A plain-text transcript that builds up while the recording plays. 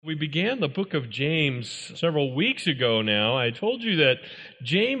We began the book of James several weeks ago now. I told you that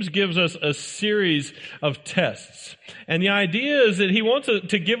James gives us a series of tests. And the idea is that he wants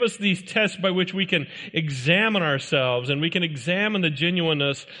to give us these tests by which we can examine ourselves and we can examine the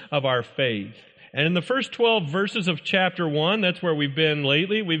genuineness of our faith. And in the first 12 verses of chapter 1, that's where we've been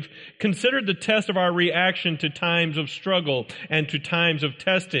lately, we've considered the test of our reaction to times of struggle and to times of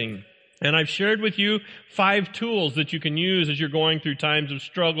testing. And I've shared with you 5 tools that you can use as you're going through times of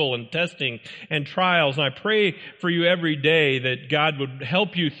struggle and testing and trials. And I pray for you every day that God would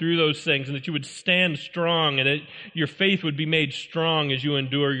help you through those things and that you would stand strong and that your faith would be made strong as you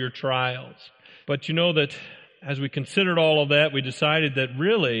endure your trials. But you know that as we considered all of that, we decided that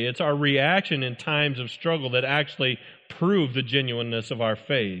really it's our reaction in times of struggle that actually prove the genuineness of our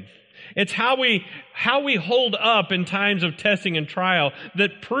faith. It's how we hold up in times of testing and trial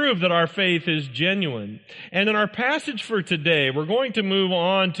that prove that our faith is genuine. And in our passage for today, we're going to move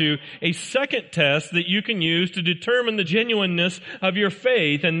on to a second test that you can use to determine the genuineness of your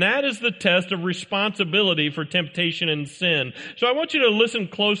faith, and that is the test of responsibility for temptation and sin. So I want you to listen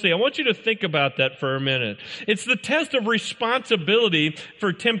closely. I want you to think about that for a minute. It's the test of responsibility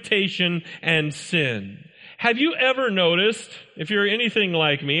for temptation and sin. Have you ever noticed, if you're anything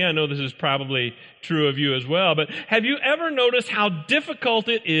like me, I know this is probably true of you as well, but have you ever noticed how difficult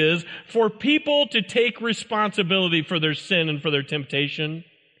it is for people to take responsibility for their sin and for their temptation?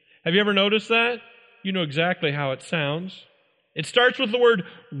 Have you ever noticed that? You know exactly how it sounds. It starts with the word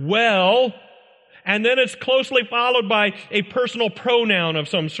well, and then it's closely followed by a personal pronoun of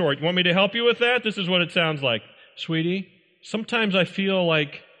some sort. You want me to help you with that? This is what it sounds like. Sweetie, sometimes I feel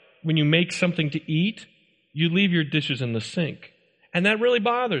like when you make something to eat, you leave your dishes in the sink. And that really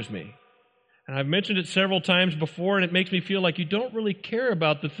bothers me. And I've mentioned it several times before, and it makes me feel like you don't really care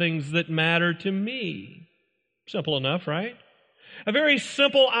about the things that matter to me. Simple enough, right? A very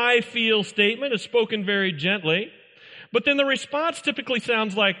simple I feel statement is spoken very gently. But then the response typically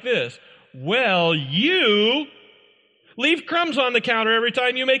sounds like this. Well, you leave crumbs on the counter every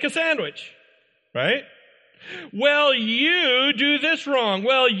time you make a sandwich. Right? Well, you do this wrong.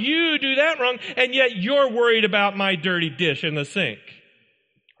 Well, you do that wrong. And yet you're worried about my dirty dish in the sink.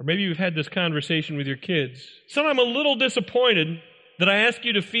 Or maybe you've had this conversation with your kids. So I'm a little disappointed that I ask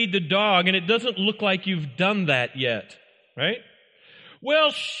you to feed the dog and it doesn't look like you've done that yet. Right?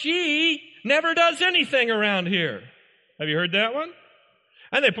 Well, she never does anything around here. Have you heard that one?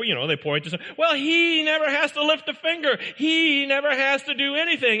 And they point to something. Well, he never has to lift a finger. He never has to do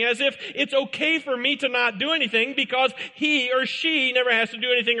anything, as if it's okay for me to not do anything because he or she never has to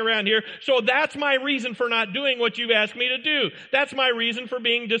do anything around here. So that's my reason for not doing what you've asked me to do. That's my reason for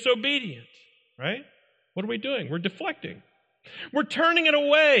being disobedient. Right? What are we doing? We're deflecting. We're turning it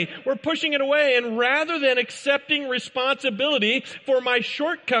away. We're pushing it away. And rather than accepting responsibility for my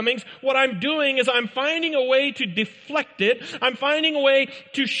shortcomings, what I'm doing is I'm finding a way to deflect it. I'm finding a way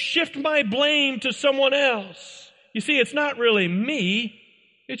to shift my blame to someone else. You see, it's not really me.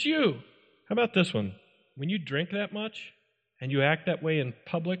 It's you. How about this one? When you drink that much and you act that way in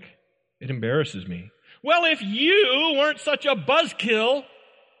public, it embarrasses me. Well, if you weren't such a buzzkill,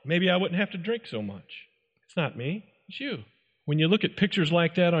 maybe I wouldn't have to drink so much. It's not me. It's you. When you look at pictures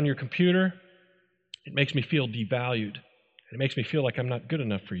like that on your computer, it makes me feel devalued. It makes me feel like I'm not good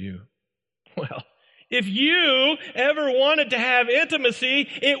enough for you. Well, if you ever wanted to have intimacy,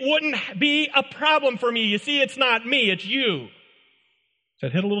 it wouldn't be a problem for me. You see, it's not me, it's you. Does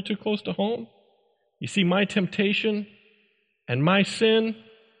that hit a little too close to home? You see, my temptation and my sin,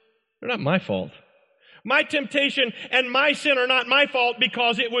 they're not my fault. My temptation and my sin are not my fault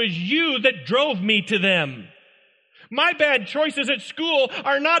because it was you that drove me to them. My bad choices at school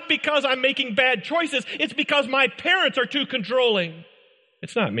are not because I'm making bad choices. It's because my parents are too controlling.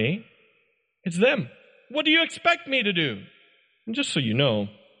 It's not me. It's them. What do you expect me to do? And just so you know,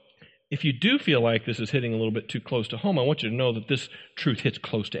 if you do feel like this is hitting a little bit too close to home, I want you to know that this truth hits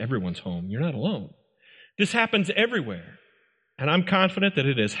close to everyone's home. You're not alone. This happens everywhere. And I'm confident that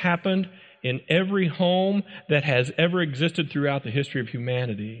it has happened in every home that has ever existed throughout the history of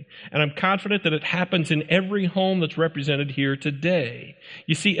humanity. And I'm confident that it happens in every home that's represented here today.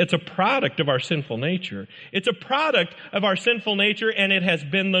 You see, it's a product of our sinful nature. It's a product of our sinful nature, and it has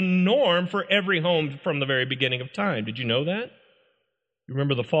been the norm for every home from the very beginning of time. Did you know that? You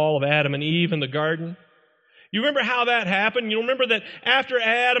remember the fall of Adam and Eve in the garden? You remember how that happened? You remember that after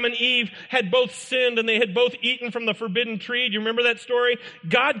Adam and Eve had both sinned and they had both eaten from the forbidden tree? Do you remember that story?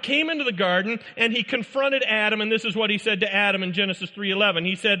 God came into the garden and he confronted Adam, and this is what he said to Adam in Genesis 3:11.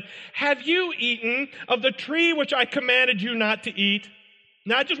 He said, "Have you eaten of the tree which I commanded you not to eat?"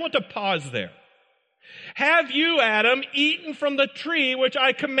 Now I just want to pause there. Have you, Adam, eaten from the tree which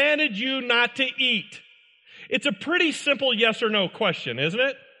I commanded you not to eat? It's a pretty simple yes or no question, isn't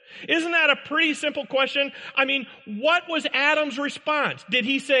it? Isn't that a pretty simple question? I mean, what was Adam's response? Did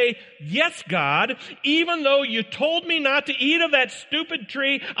he say, yes, God, even though you told me not to eat of that stupid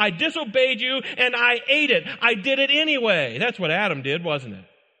tree, I disobeyed you and I ate it. I did it anyway. That's what Adam did, wasn't it?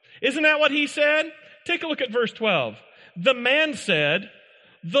 Isn't that what he said? Take a look at verse 12. The man said,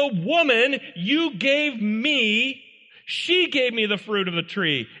 the woman you gave me, she gave me the fruit of the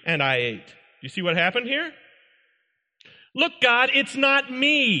tree and I ate. Do you see what happened here? Look, God, it's not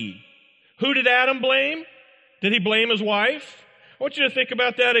me. Who did Adam blame? Did he blame his wife? I want you to think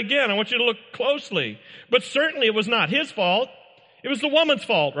about that again. I want you to look closely. But certainly it was not his fault. It was the woman's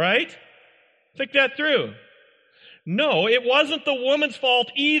fault, right? Think that through. No, it wasn't the woman's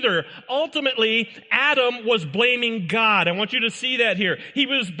fault either. Ultimately, Adam was blaming God. I want you to see that here. He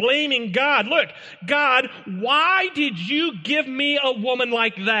was blaming God. Look, God, why did you give me a woman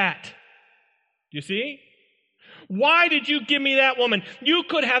like that? Do you see? Why did you give me that woman? You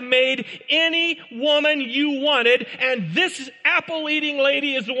could have made any woman you wanted, and this apple-eating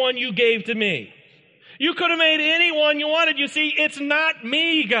lady is the one you gave to me. You could have made any one you wanted. You see, it's not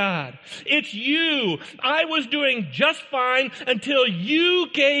me, God. It's you. I was doing just fine until you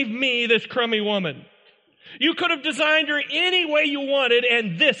gave me this crummy woman. You could have designed her any way you wanted,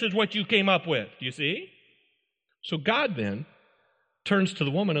 and this is what you came up with. Do you see? So God then turns to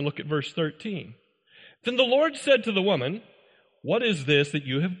the woman and look at verse 13. Then the Lord said to the woman, what is this that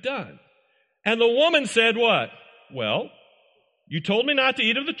you have done? And the woman said what? Well, you told me not to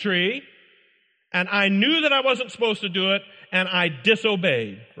eat of the tree, and I knew that I wasn't supposed to do it, and I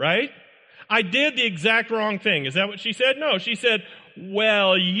disobeyed, right? I did the exact wrong thing. Is that what she said? No, she said,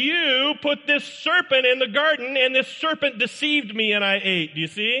 well, you put this serpent in the garden, and this serpent deceived me, and I ate. Do you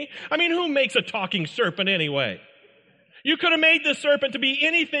see? I mean, who makes a talking serpent anyway? You could have made the serpent to be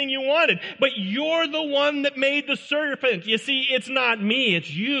anything you wanted, but you're the one that made the serpent. You see, it's not me, it's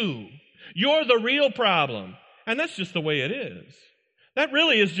you. You're the real problem. And that's just the way it is. That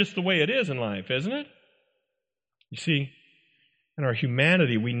really is just the way it is in life, isn't it? You see, in our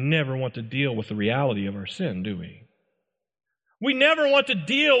humanity, we never want to deal with the reality of our sin, do we? We never want to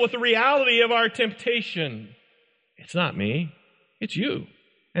deal with the reality of our temptation. It's not me, it's you.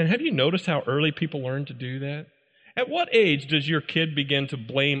 And have you noticed how early people learn to do that? At what age does your kid begin to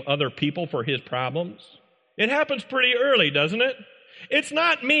blame other people for his problems? It happens pretty early, doesn't it? It's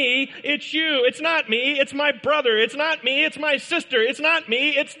not me, it's you. It's not me, it's my brother. It's not me, it's my sister. It's not me,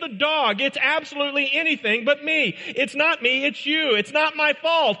 it's the dog. It's absolutely anything but me. It's not me, it's you. It's not my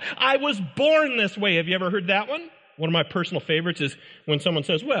fault. I was born this way. Have you ever heard that one? One of my personal favorites is when someone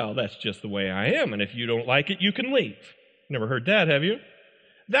says, well, that's just the way I am, and if you don't like it, you can leave. Never heard that, have you?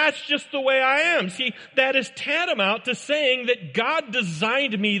 That's just the way I am. See, that is tantamount to saying that God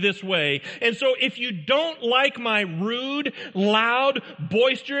designed me this way. And so if you don't like my rude, loud,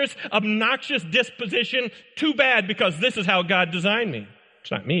 boisterous, obnoxious disposition, too bad, because this is how God designed me.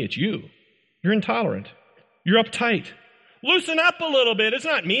 It's not me, it's you. You're intolerant. You're uptight. Loosen up a little bit. It's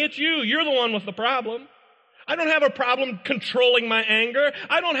not me, it's you. You're the one with the problem. I don't have a problem controlling my anger.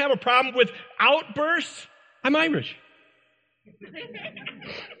 I don't have a problem with outbursts. I'm Irish.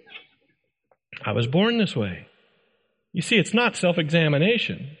 I was born this way. You see, it's not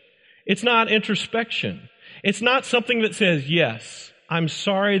self-examination. It's not introspection. It's not something that says, yes, I'm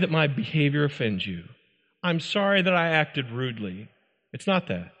sorry that my behavior offends you. I'm sorry that I acted rudely. It's not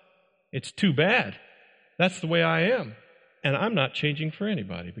that. It's too bad. That's the way I am. And I'm not changing for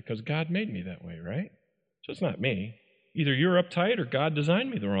anybody because God made me that way, right? So it's not me. Either you're uptight or God designed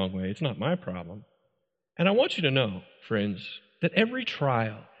me the wrong way. It's not my problem. And I want you to know, friends, that every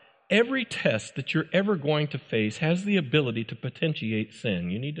trial, every test that you're ever going to face has the ability to potentiate sin.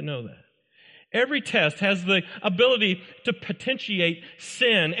 You need to know that. Every test has the ability to potentiate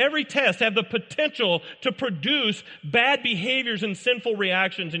sin. Every test has the potential to produce bad behaviors and sinful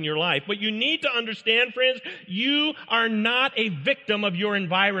reactions in your life. But you need to understand, friends, you are not a victim of your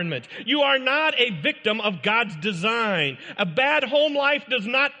environment. You are not a victim of God's design. A bad home life does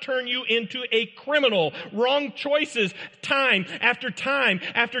not turn you into a criminal. Wrong choices, time after time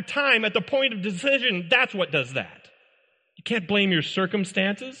after time at the point of decision, that's what does that. You can't blame your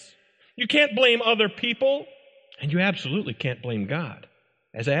circumstances. You can't blame other people, and you absolutely can't blame God,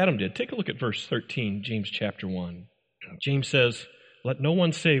 as Adam did. Take a look at verse 13, James chapter 1. James says, let no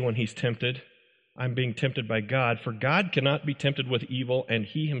one say when he's tempted, I'm being tempted by God, for God cannot be tempted with evil, and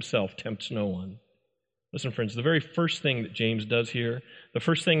he himself tempts no one. Listen, friends, the very first thing that James does here, the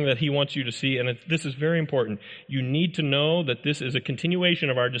first thing that he wants you to see, and this is very important, you need to know that this is a continuation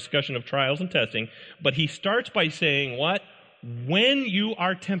of our discussion of trials and testing, but he starts by saying what? When you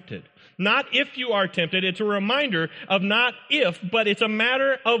are tempted. Not if you are tempted. It's a reminder of not if, but it's a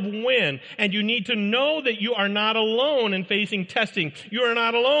matter of when. And you need to know that you are not alone in facing testing. You are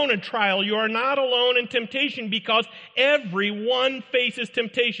not alone in trial. You are not alone in temptation, because everyone faces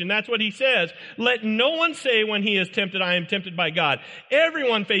temptation. That's what he says. Let no one say when he is tempted, I am tempted by God.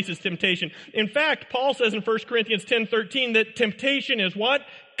 Everyone faces temptation. In fact, Paul says in 1 Corinthians 10:13 that temptation is what?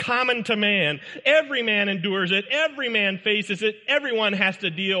 Common to man. Every man endures it. Every man faces it. Everyone has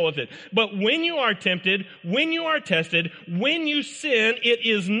to deal with it. But when you are tempted, when you are tested, when you sin, it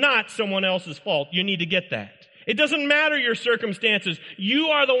is not someone else's fault. You need to get that. It doesn't matter your circumstances. You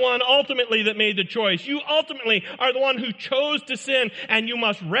are the one ultimately that made the choice. You ultimately are the one who chose to sin. And you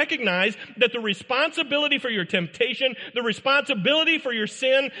must recognize that the responsibility for your temptation, the responsibility for your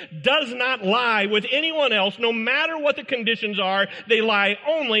sin does not lie with anyone else. No matter what the conditions are, they lie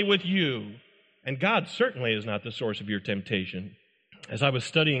only with you. And God certainly is not the source of your temptation. As I was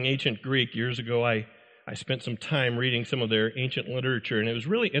studying ancient Greek years ago, I spent some time reading some of their ancient literature, and it was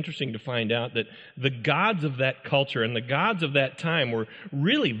really interesting to find out that the gods of that culture and the gods of that time were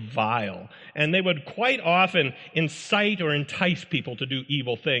really vile, and they would quite often incite or entice people to do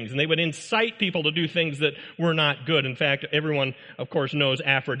evil things, and they would incite people to do things that were not good. In fact, everyone, of course, knows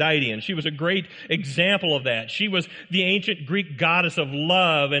Aphrodite, and she was a great example of that. She was the ancient Greek goddess of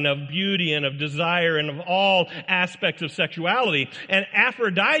love and of beauty and of desire and of all aspects of sexuality, and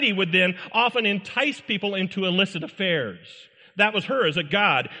Aphrodite would then often entice people into illicit affairs. That was her as a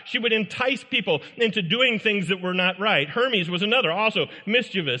god. She would entice people into doing things that were not right. Hermes was another, also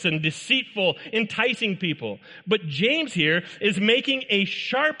mischievous and deceitful, enticing people. But James here is making a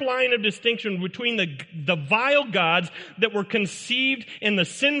sharp line of distinction between the vile gods that were conceived in the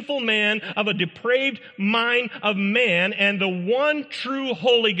sinful man of a depraved mind of man and the one true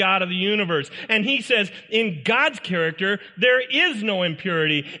holy God of the universe. And he says, in God's character, there is no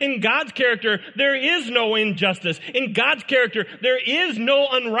impurity. In God's character, there is no injustice. In God's character, there is no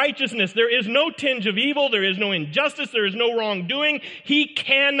unrighteousness. There is no tinge of evil. There is no injustice. There is no wrongdoing. He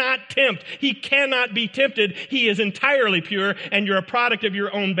cannot tempt. He cannot be tempted. He is entirely pure, and you're a product of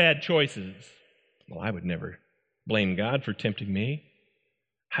your own bad choices. Well, I would never blame God for tempting me.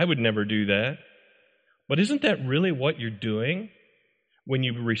 I would never do that. But isn't that really what you're doing when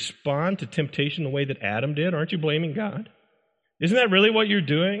you respond to temptation the way that Adam did? Aren't you blaming God? Isn't that really what you're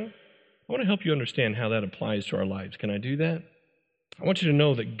doing? I want to help you understand how that applies to our lives. Can I do that? I want you to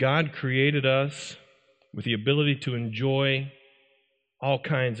know that God created us with the ability to enjoy all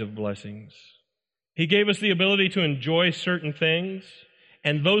kinds of blessings. He gave us the ability to enjoy certain things,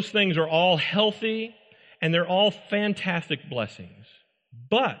 and those things are all healthy, and they're all fantastic blessings.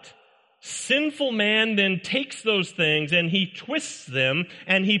 But sinful man then takes those things and he twists them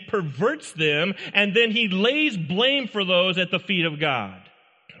and he perverts them, and then he lays blame for those at the feet of God.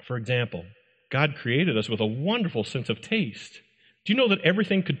 For example, God created us with a wonderful sense of taste. Do you know that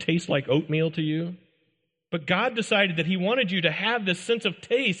everything could taste like oatmeal to you? But God decided that He wanted you to have this sense of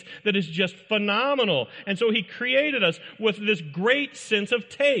taste that is just phenomenal. And so He created us with this great sense of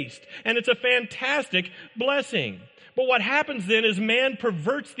taste. And it's a fantastic blessing. But what happens then is man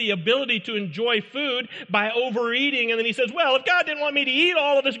perverts the ability to enjoy food by overeating. And then he says, well, if God didn't want me to eat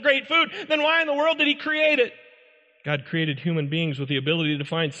all of this great food, then why in the world did He create it? God created human beings with the ability to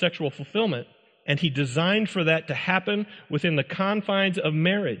find sexual fulfillment, and He designed for that to happen within the confines of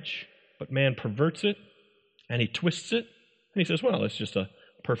marriage. But man perverts it, and he twists it, and he says, well, it's just a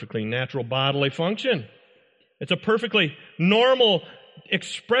perfectly natural bodily function. It's a perfectly normal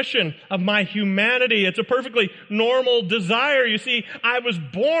expression of my humanity. It's a perfectly normal desire. You see, I was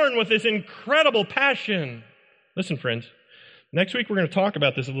born with this incredible passion. Listen, friends. Next week we're going to talk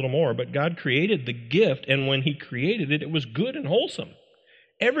about this a little more, but God created the gift, and when He created it, it was good and wholesome.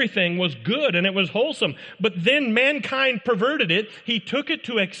 Everything was good and it was wholesome. But then mankind perverted it. He took it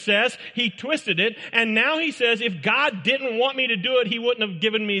to excess. He twisted it. And now He says, if God didn't want me to do it, He wouldn't have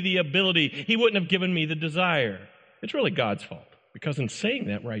given me the ability. He wouldn't have given me the desire. It's really God's fault. Because in saying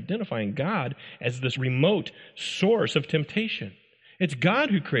that, we're identifying God as this remote source of temptation. It's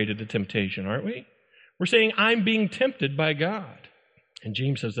God who created the temptation, aren't we? We're saying, I'm being tempted by God. And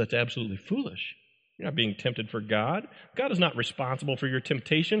James says that's absolutely foolish. You're not being tempted for God. God is not responsible for your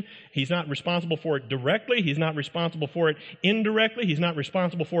temptation. He's not responsible for it directly. He's not responsible for it indirectly. He's not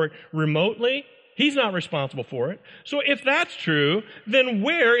responsible for it remotely. He's not responsible for it. So if that's true, then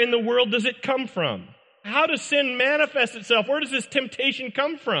where in the world does it come from? How does sin manifest itself? Where does this temptation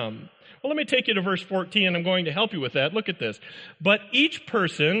come from? Well, let me take you to verse 14, and I'm going to help you with that. Look at this. But each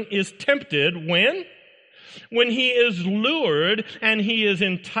person is tempted when? When he is lured and he is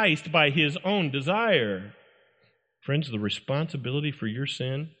enticed by his own desire. Friends, the responsibility for your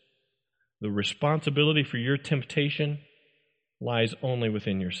sin, the responsibility for your temptation lies only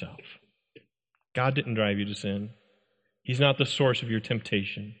within yourself. God didn't drive you to sin. He's not the source of your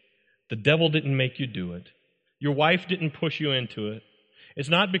temptation. The devil didn't make you do it. Your wife didn't push you into it. It's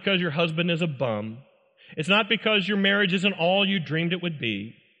not because your husband is a bum. It's not because your marriage isn't all you dreamed it would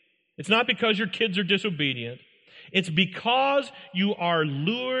be. It's not because your kids are disobedient. It's because you are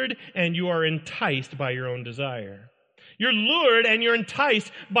lured and you are enticed by your own desire. You're lured and you're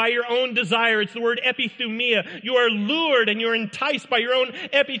enticed by your own desire. It's the word epithumia. You are lured and you're enticed by your own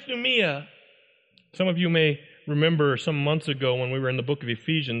epithumia. Some of you may remember some months ago when we were in the book of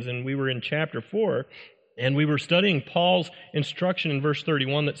Ephesians and we were in chapter 4 and we were studying Paul's instruction in verse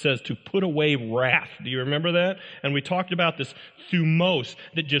 31 that says to put away wrath. Do you remember that? And we talked about this thumos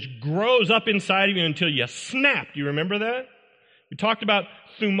that just grows up inside of you until you snap. Do you remember that? We talked about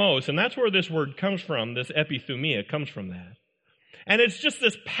thumos, and that's where this word comes from, this epithumia comes from that. And it's just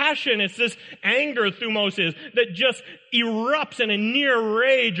this passion, it's this anger, thumos is, that just erupts in a near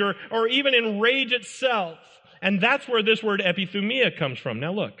rage or even in rage itself. And that's where this word epithumia comes from.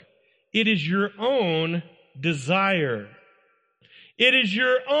 Now look, it is your own desire. It is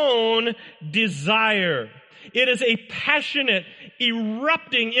your own desire. It is a passionate,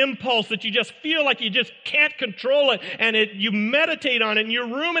 erupting impulse that you just feel like you just can't control it. And you meditate on it and you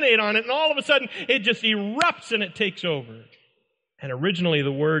ruminate on it. And all of a sudden, it just erupts and it takes over. And originally,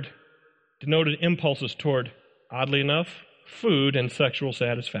 the word denoted impulses toward, oddly enough, food and sexual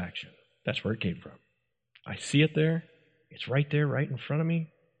satisfaction. That's where it came from. I see it there. It's right there, right in front of me.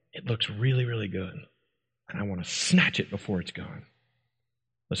 It looks really, really good. And I want to snatch it before it's gone.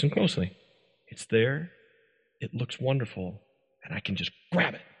 Listen closely. It's there. It looks wonderful. And I can just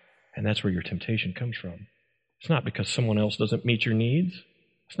grab it. And that's where your temptation comes from. It's not because someone else doesn't meet your needs.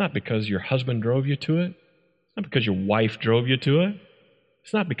 It's not because your husband drove you to it. It's not because your wife drove you to it.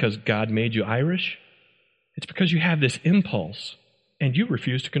 It's not because God made you Irish. It's because you have this impulse and you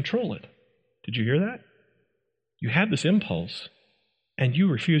refuse to control it. Did you hear that? You have this impulse and you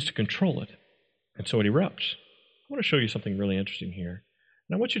refuse to control it. And so it erupts. I want to show you something really interesting here.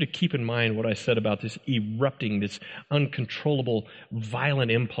 And I want you to keep in mind what I said about this erupting, this uncontrollable,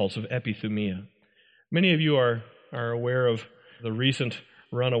 violent impulse of epithumia. Many of you are aware of the recent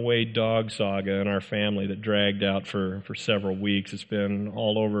runaway dog saga in our family that dragged out for several weeks. It's been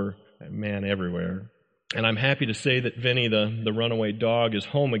all over, man, everywhere. And I'm happy to say that Vinny, the runaway dog, is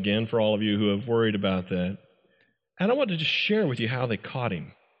home again for all of you who have worried about that. And I want to just share with you how they caught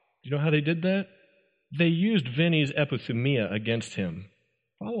him. Do you know how they did that? They used Vinny's epithumia against him.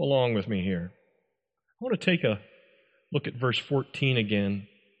 Follow along with me here. I want to take a look at verse 14 again.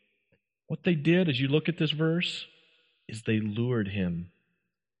 What they did as you look at this verse is they lured him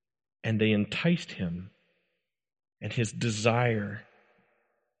and they enticed him, and his desire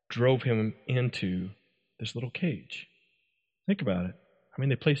drove him into this little cage. Think about it. I mean,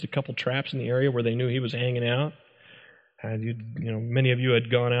 they placed a couple traps in the area where they knew he was hanging out. Many of you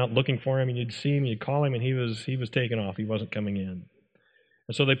had gone out looking for him, and you'd see him, you'd call him, and he was taken off. He wasn't coming in.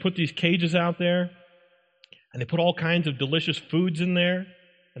 And so they put these cages out there, and they put all kinds of delicious foods in there,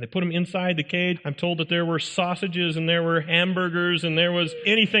 and they put them inside the cage. I'm told that there were sausages, and there were hamburgers, and there was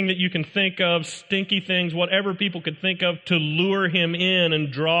anything that you can think of, stinky things, whatever people could think of to lure him in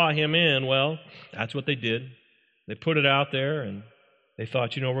and draw him in. Well, that's what they did. They put it out there, and they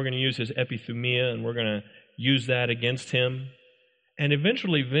thought, we're going to use his epithumia, and we're going to use that against him. And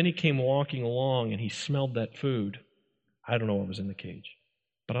eventually, Vinny came walking along, and he smelled that food. I don't know what was in the cage.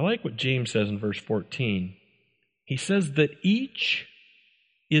 But I like what James says in verse 14. He says that each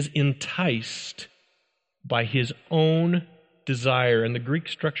is enticed by his own desire. And the Greek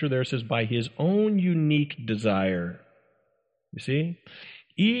structure there says by his own unique desire. You see?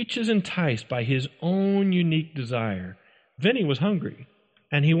 Each is enticed by his own unique desire. Vinny was hungry,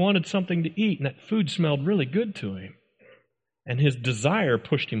 and he wanted something to eat, and that food smelled really good to him. And his desire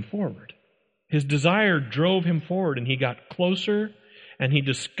pushed him forward. His desire drove him forward, and he got closer, and he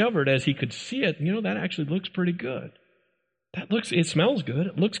discovered as he could see it, that actually looks pretty good. It smells good,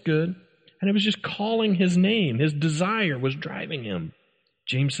 it looks good. And it was just calling his name. His desire was driving him.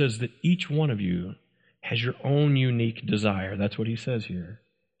 James says that each one of you has your own unique desire. That's what he says here.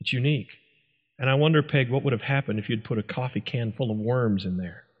 It's unique. And I wonder, Peg, what would have happened if you'd put a coffee can full of worms in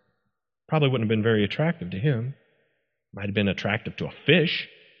there? Probably wouldn't have been very attractive to him. Might have been attractive to a fish,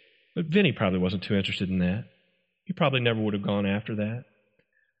 but Vinny probably wasn't too interested in that. He probably never would have gone after that.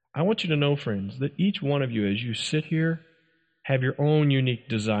 I want you to know, friends, that each one of you, as you sit here, have your own unique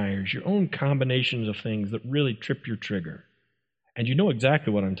desires, your own combinations of things that really trip your trigger. And you know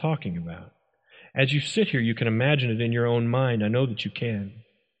exactly what I'm talking about. As you sit here, you can imagine it in your own mind. I know that you can.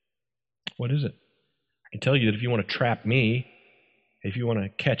 What is it? I can tell you that if you want to trap me, if you want to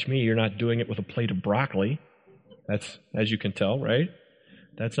catch me, you're not doing it with a plate of broccoli. That's, as you can tell, right?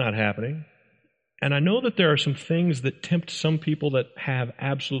 That's not happening. And I know that there are some things that tempt some people that have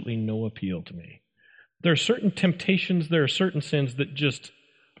absolutely no appeal to me. There are certain temptations, there are certain sins that just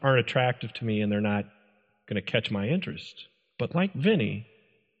aren't attractive to me and they're not going to catch my interest. But like Vinny,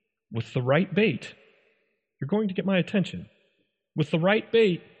 with the right bait, you're going to get my attention. With the right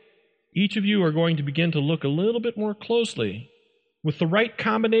bait, each of you are going to begin to look a little bit more closely. With the right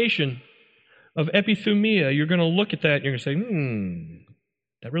combination of epithumia, you're going to look at that and you're going to say,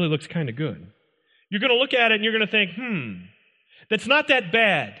 that really looks kind of good. You're going to look at it and you're going to think, that's not that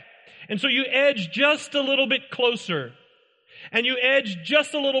bad. And so you edge just a little bit closer. And you edge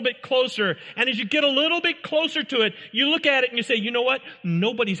just a little bit closer. And as you get a little bit closer to it, you look at it and you say, you know what?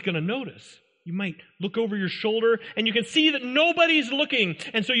 Nobody's going to notice. You might look over your shoulder and you can see that nobody's looking.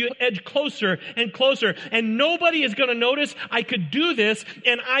 And so you edge closer and closer. And nobody is going to notice. I could do this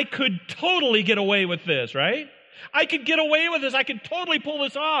and I could totally get away with this, right? I could get away with this. I could totally pull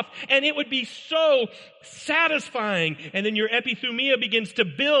this off. And it would be so satisfying. And then your epithumia begins to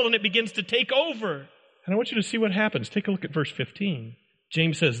build and it begins to take over. And I want you to see what happens. Take a look at verse 15.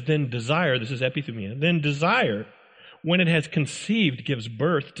 James says, then desire, this is epithumia, then desire, when it has conceived, gives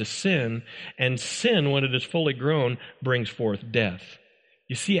birth to sin, and sin, when it is fully grown, brings forth death.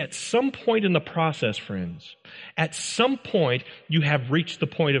 You see, at some point in the process, friends, at some point, you have reached the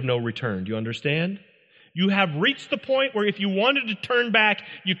point of no return. Do you understand? You have reached the point where if you wanted to turn back,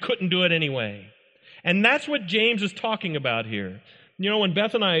 you couldn't do it anyway. And that's what James is talking about here. You know, when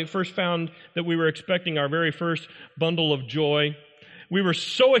Beth and I first found that we were expecting our very first bundle of joy, we were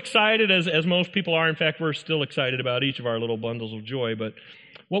so excited, as most people are. In fact, we're still excited about each of our little bundles of joy. But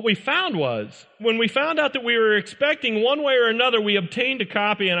what we found was, when we found out that we were expecting one way or another, we obtained a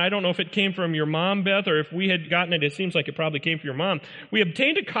copy, and I don't know if it came from your mom, Beth, or if we had gotten it. It seems like it probably came from your mom. We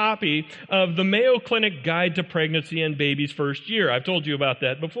obtained a copy of the Mayo Clinic Guide to Pregnancy and Baby's First Year. I've told you about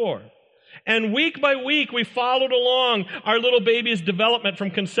that before. And week by week, we followed along our little baby's development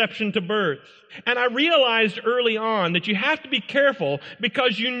from conception to birth. And I realized early on that you have to be careful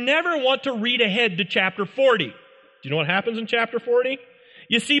because you never want to read ahead to chapter 40. Do you know what happens in chapter 40?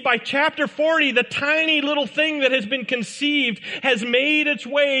 You see, by chapter 40, the tiny little thing that has been conceived has made its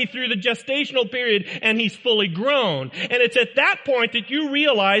way through the gestational period, and he's fully grown. And it's at that point that you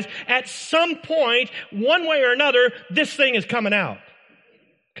realize, at some point, one way or another, this thing is coming out.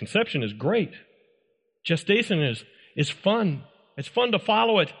 Conception is great. Gestation is fun. It's fun to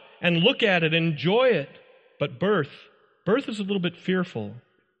follow it and look at it and enjoy it. But birth is a little bit fearful.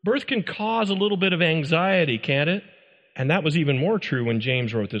 Birth can cause a little bit of anxiety, can't it? And that was even more true when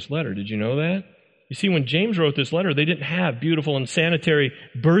James wrote this letter. Did you know that? You see, when James wrote this letter, they didn't have beautiful and sanitary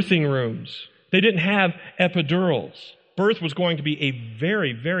birthing rooms. They didn't have epidurals. Birth was going to be a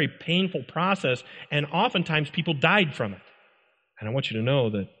very, very painful process, and oftentimes people died from it. And I want you to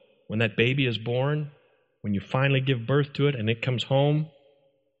know that when that baby is born, when you finally give birth to it and it comes home,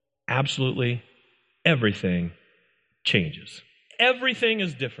 absolutely everything changes. Everything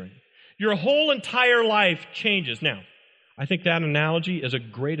is different. Your whole entire life changes. Now, I think that analogy is a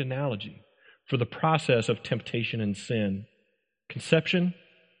great analogy for the process of temptation and sin. Conception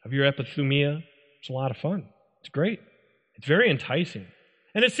of your epithumia, it's a lot of fun. It's great. It's very enticing.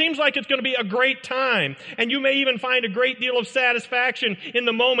 And it seems like it's going to be a great time. And you may even find a great deal of satisfaction in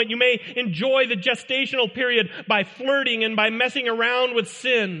the moment. You may enjoy the gestational period by flirting and by messing around with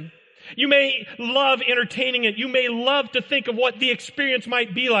sin. You may love entertaining it. You may love to think of what the experience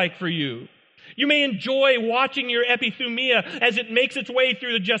might be like for you. You may enjoy watching your epithumia as it makes its way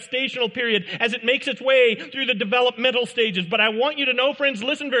through the gestational period, as it makes its way through the developmental stages. But I want you to know, friends,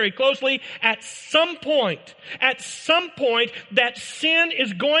 listen very closely, at some point, that sin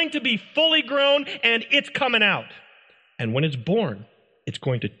is going to be fully grown and it's coming out. And when it's born, it's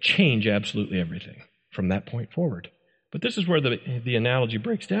going to change absolutely everything from that point forward. But this is where the analogy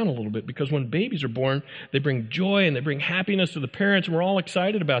breaks down a little bit, because when babies are born, they bring joy and they bring happiness to the parents, and we're all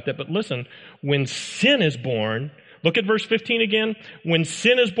excited about that. But listen, when sin is born, look at verse 15 again. When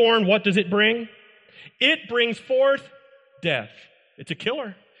sin is born, what does it bring? It brings forth death. It's a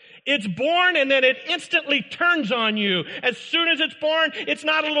killer. It's born and then it instantly turns on you. As soon as it's born, it's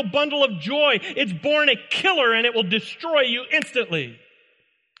not a little bundle of joy. It's born a killer and it will destroy you instantly.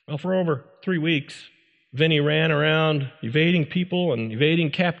 Well, for over 3 weeks, Vinny ran around evading people and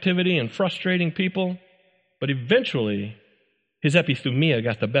evading captivity and frustrating people. But eventually, his epithumia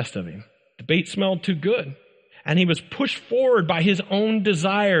got the best of him. The bait smelled too good. And he was pushed forward by his own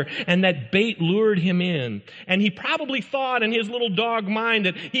desire, and that bait lured him in. And he probably thought in his little dog mind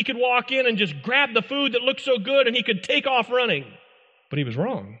that he could walk in and just grab the food that looked so good and he could take off running. But he was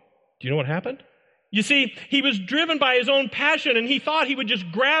wrong. Do you know what happened? You see, he was driven by his own passion, and he thought he would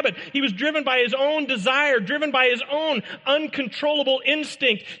just grab it. He was driven by his own desire, driven by his own uncontrollable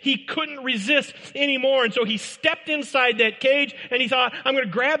instinct. He couldn't resist anymore, and so he stepped inside that cage, and he thought, I'm going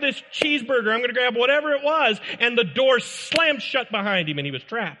to grab this cheeseburger, I'm going to grab whatever it was, and the door slammed shut behind him, and he was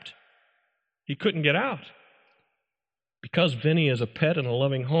trapped. He couldn't get out. Because Vinny is a pet and a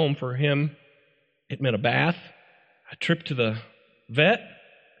loving home for him, it meant a bath, a trip to the vet,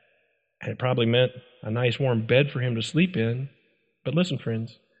 and it probably meant a nice warm bed for him to sleep in. But listen,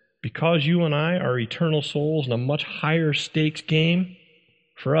 friends, because you and I are eternal souls in a much higher stakes game,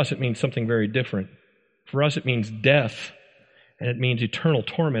 for us it means something very different. For us it means death, and it means eternal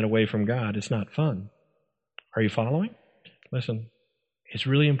torment away from God. It's not fun. Are you following? Listen, it's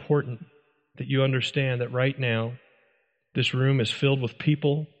really important that you understand that right now, this room is filled with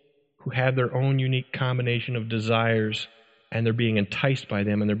people who have their own unique combination of desires, and they're being enticed by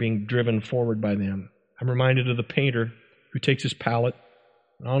them, and they're being driven forward by them. I'm reminded of the painter who takes his palette,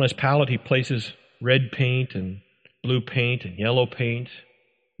 and on his palette he places red paint and blue paint and yellow paint,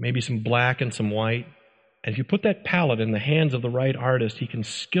 maybe some black and some white. And if you put that palette in the hands of the right artist, he can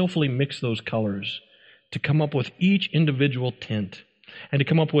skillfully mix those colors to come up with each individual tint and to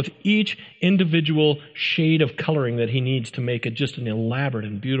come up with each individual shade of coloring that he needs to make it just an elaborate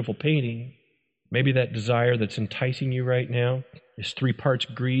and beautiful painting. Maybe that desire that's enticing you right now is 3 parts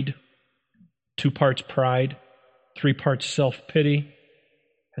greed, 2 parts pride, 3 parts self-pity,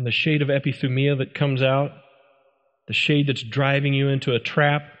 and the shade of epithumia that comes out, the shade that's driving you into a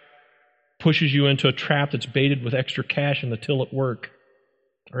trap, pushes you into a trap that's baited with extra cash in the till at work,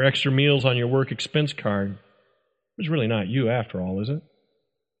 or extra meals on your work expense card. It's really not you after all, is it?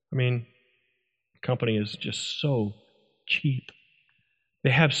 I mean, the company is just so cheap. They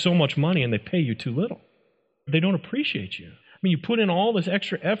have so much money and they pay you too little. They don't appreciate you. I mean, you put in all this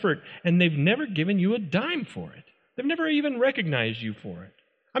extra effort and they've never given you a dime for it. They've never even recognized you for it.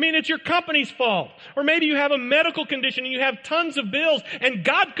 I mean, it's your company's fault. Or maybe you have a medical condition and you have tons of bills, and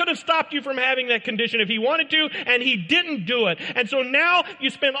God could have stopped you from having that condition if He wanted to, and He didn't do it. And so now you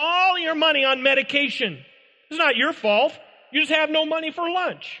spend all your money on medication. It's not your fault. You just have no money for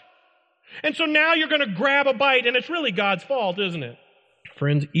lunch. And so now you're going to grab a bite, and it's really God's fault, isn't it?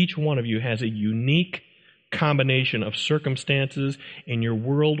 Friends, each one of you has a unique combination of circumstances in your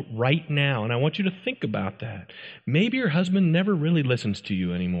world right now, and I want you to think about that. Maybe your husband never really listens to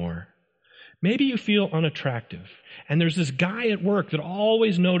you anymore. Maybe you feel unattractive, and there's this guy at work that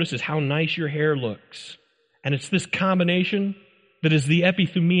always notices how nice your hair looks, and it's this combination that is the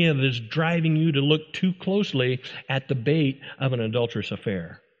epithumia that is driving you to look too closely at the bait of an adulterous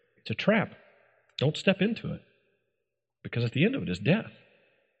affair. It's a trap. Don't step into it, because at the end of it is death.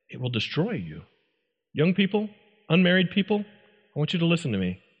 It will destroy you. Young people, unmarried people, I want you to listen to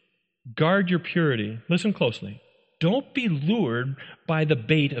me. Guard your purity. Listen closely. Don't be lured by the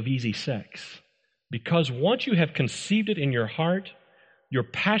bait of easy sex, because once you have conceived it in your heart, your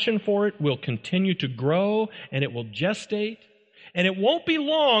passion for it will continue to grow, and it will gestate, and it won't be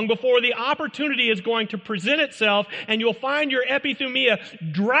long before the opportunity is going to present itself, and you'll find your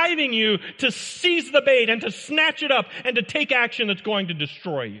epithumia driving you to seize the bait and to snatch it up and to take action that's going to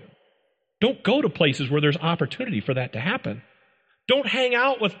destroy you. Don't go to places where there's opportunity for that to happen. Don't hang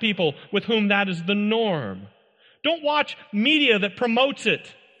out with people with whom that is the norm. Don't watch media that promotes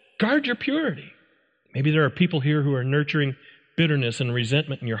it. Guard your purity. Maybe there are people here who are nurturing bitterness and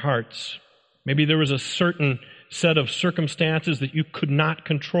resentment in your hearts. Maybe there was a certain set of circumstances that you could not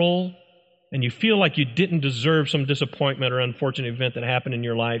control, and you feel like you didn't deserve some disappointment or unfortunate event that happened in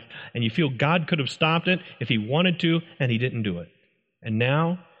your life, and you feel God could have stopped it if He wanted to, and He didn't do it. And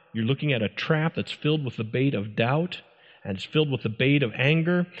now you're looking at a trap that's filled with the bait of doubt, and it's filled with the bait of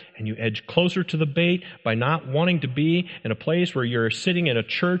anger, and you edge closer to the bait by not wanting to be in a place where you're sitting in a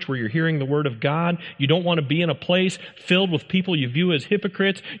church where you're hearing the Word of God. You don't want to be in a place filled with people you view as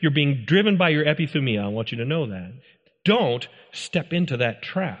hypocrites. You're being driven by your epithumia. I want you to know that. Don't step into that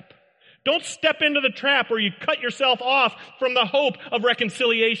trap. Don't step into the trap where you cut yourself off from the hope of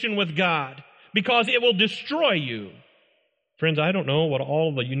reconciliation with God, because it will destroy you. Friends, I don't know what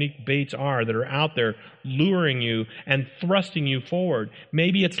all the unique baits are that are out there luring you and thrusting you forward.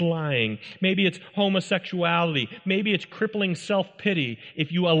 Maybe it's lying. Maybe it's homosexuality. Maybe it's crippling self-pity.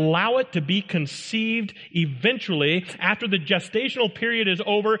 If you allow it to be conceived, eventually, after the gestational period is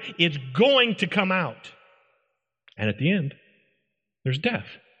over, it's going to come out. And at the end, there's death.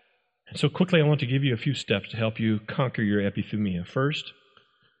 And so quickly, I want to give you a few steps to help you conquer your epithumia. First,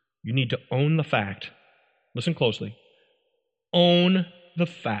 you need to own the fact. Listen closely. Own the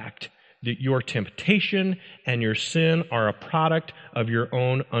fact that your temptation and your sin are a product of your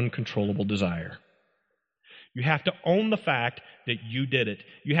own uncontrollable desire. You have to own the fact that you did it.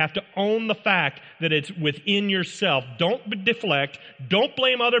 You have to own the fact that it's within yourself. Don't deflect. Don't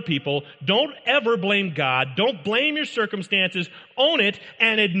blame other people. Don't ever blame God. Don't blame your circumstances. Own it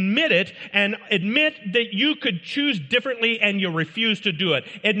and admit it, and admit that you could choose differently and you refuse to do it.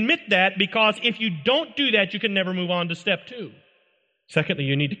 Admit that, because if you don't do that, you can never move on to step 2. Secondly,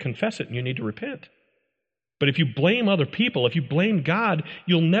 you need to confess it and you need to repent. But if you blame other people, if you blame God,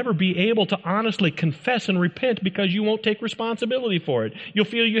 you'll never be able to honestly confess and repent because you won't take responsibility for it. You'll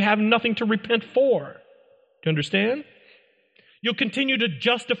feel you have nothing to repent for. Do you understand? You'll continue to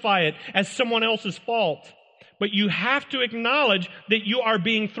justify it as someone else's fault. But you have to acknowledge that you are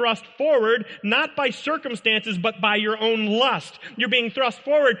being thrust forward, not by circumstances, but by your own lust. You're being thrust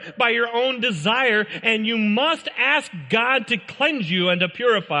forward by your own desire, and you must ask God to cleanse you and to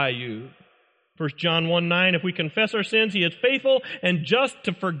purify you. 1 John 1:9, if we confess our sins, He is faithful and just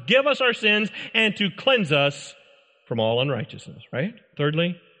to forgive us our sins and to cleanse us from all unrighteousness, right?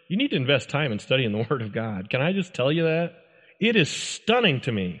 Thirdly, you need to invest time in studying the Word of God. Can I just tell you that? It is stunning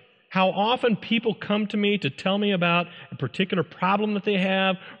to me how often people come to me to tell me about a particular problem that they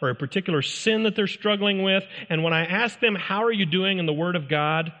have or a particular sin that they're struggling with. And when I ask them, how are you doing in the Word of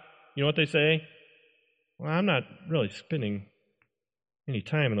God? You know what they say? Well, I'm not really spending any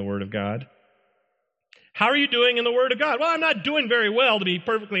time in the Word of God. How are you doing in the Word of God? Well, I'm not doing very well, to be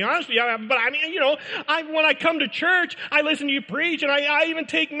perfectly honest with you. But I mean, when I come to church, I listen to you preach, and I even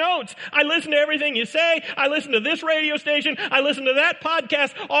take notes. I listen to everything you say. I listen to this radio station. I listen to that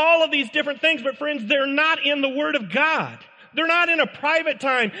podcast, all of these different things. But friends, they're not in the Word of God. They're not in a private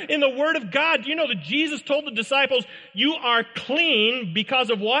time. In the Word of God, do you know that Jesus told the disciples, you are clean because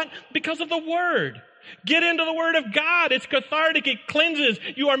of what? Because of the Word. Get into the Word of God. It's cathartic. It cleanses.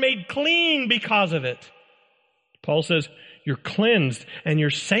 You are made clean because of it. Paul says, you're cleansed and you're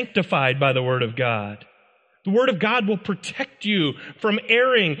sanctified by the Word of God. The Word of God will protect you from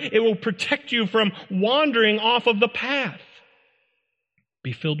erring. It will protect you from wandering off of the path.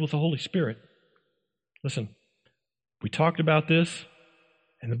 Be filled with the Holy Spirit. Listen, we talked about this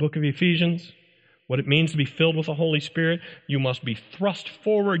in the book of Ephesians. What it means to be filled with the Holy Spirit, you must be thrust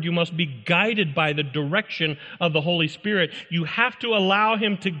forward. You must be guided by the direction of the Holy Spirit. You have to allow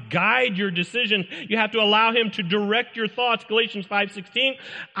Him to guide your decisions. You have to allow Him to direct your thoughts. Galatians 5:16,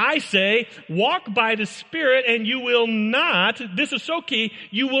 I say, walk by the Spirit and you will not, this is so key,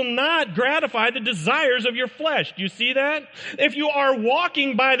 you will not gratify the desires of your flesh. Do you see that? If you are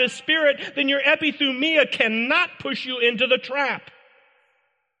walking by the Spirit, then your epithumia cannot push you into the trap.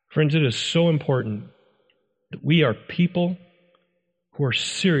 Friends, it is so important that we are people who are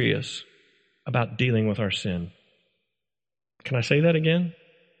serious about dealing with our sin. Can I say that again?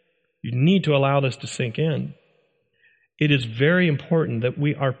 You need to allow this to sink in. It is very important that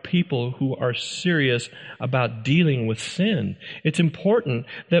we are people who are serious about dealing with sin. It's important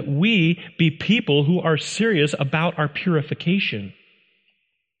that we be people who are serious about our purification.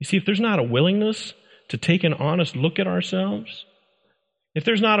 You see, if there's not a willingness to take an honest look at ourselves, if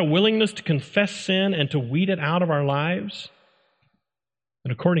there's not a willingness to confess sin and to weed it out of our lives,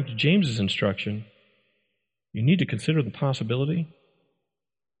 then according to James's instruction, you need to consider the possibility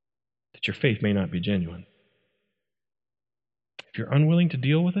that your faith may not be genuine. If you're unwilling to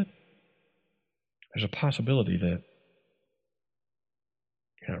deal with it, there's a possibility that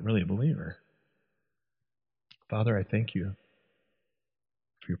you're not really a believer. Father, I thank you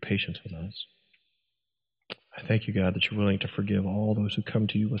for your patience with us. I thank you, God, that you're willing to forgive all those who come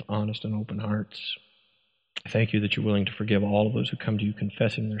to you with honest and open hearts. I thank you that you're willing to forgive all of those who come to you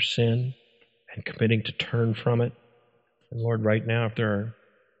confessing their sin and committing to turn from it. And Lord, right now, if there are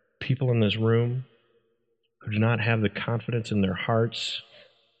people in this room who do not have the confidence in their hearts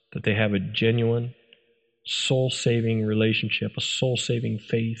that they have a genuine, soul-saving relationship, a soul-saving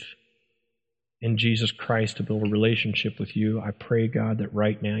faith in Jesus Christ to build a relationship with you, I pray, God, that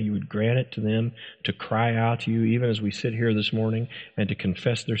right now you would grant it to them to cry out to you even as we sit here this morning and to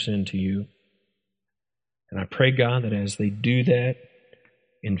confess their sin to you. And I pray, God, that as they do that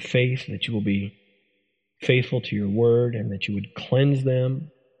in faith, that you will be faithful to your word, and that you would cleanse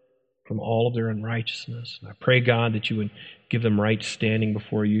them from all of their unrighteousness. And I pray, God, that you would give them right standing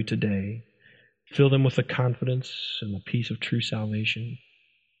before you today. Fill them with the confidence and the peace of true salvation.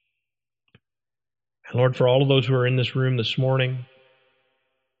 And Lord, for all of those who are in this room this morning,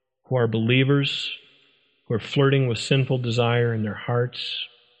 who are believers, who are flirting with sinful desire in their hearts,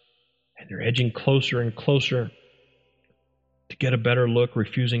 and they're edging closer and closer to get a better look,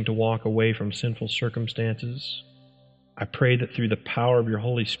 refusing to walk away from sinful circumstances, I pray that through the power of your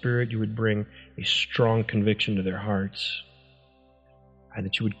Holy Spirit, you would bring a strong conviction to their hearts, and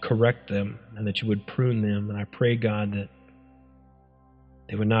that you would correct them, and that you would prune them. And I pray, God, that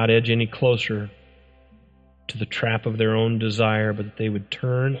they would not edge any closer to the trap of their own desire, but that they would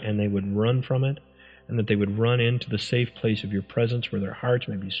turn and they would run from it, and that they would run into the safe place of your presence where their hearts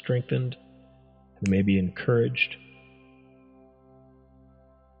may be strengthened and may be encouraged.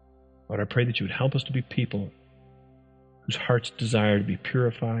 Lord, I pray that you would help us to be people whose hearts desire to be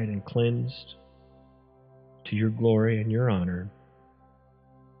purified and cleansed to your glory and your honor.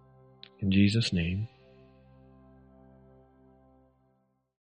 In Jesus' name,